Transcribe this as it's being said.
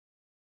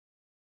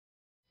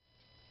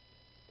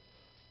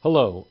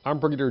Hello,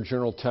 I'm Brigadier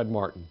General Ted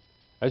Martin.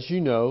 As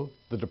you know,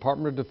 the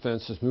Department of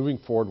Defense is moving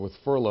forward with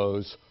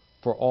furloughs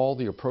for all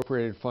the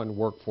appropriated fund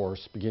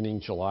workforce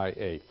beginning July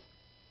 8th.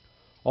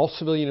 All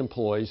civilian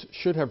employees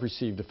should have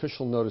received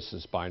official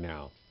notices by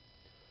now.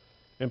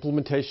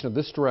 Implementation of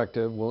this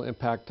directive will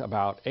impact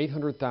about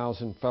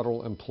 800,000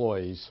 federal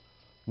employees,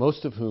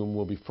 most of whom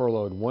will be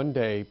furloughed 1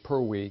 day per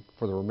week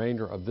for the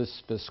remainder of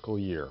this fiscal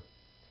year.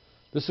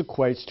 This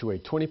equates to a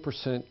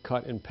 20%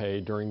 cut in pay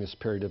during this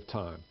period of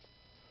time.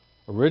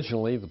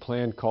 Originally, the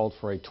plan called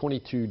for a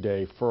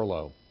 22-day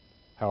furlough.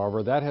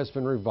 However, that has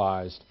been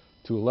revised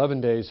to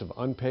 11 days of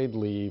unpaid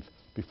leave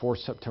before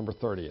September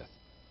 30th.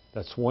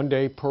 That's 1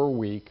 day per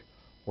week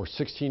or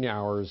 16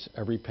 hours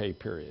every pay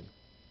period.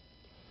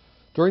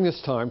 During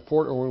this time,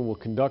 Fort Irwin will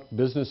conduct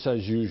business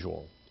as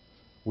usual.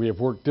 We have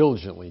worked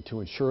diligently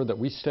to ensure that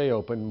we stay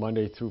open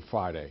Monday through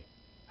Friday.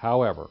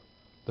 However,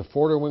 the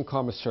Fort Irwin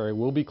commissary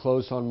will be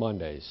closed on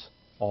Mondays.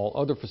 All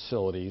other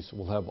facilities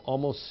will have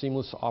almost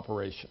seamless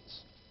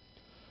operations.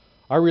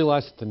 I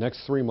realize that the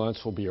next 3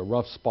 months will be a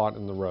rough spot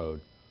in the road,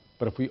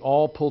 but if we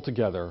all pull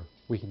together,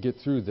 we can get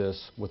through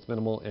this with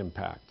minimal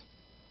impact.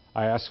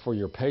 I ask for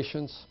your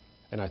patience,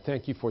 and I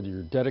thank you for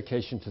your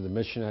dedication to the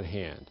mission at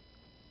hand.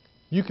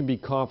 You can be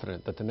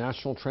confident that the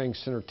National Training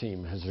Center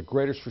team has the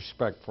greatest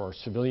respect for our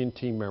civilian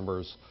team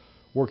members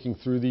working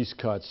through these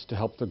cuts to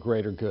help the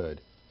greater good,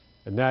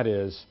 and that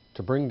is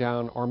to bring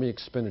down Army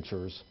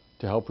expenditures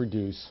to help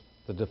reduce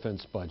the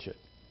defense budget.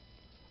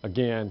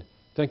 Again,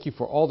 thank you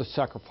for all the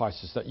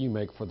sacrifices that you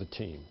make for the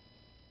team.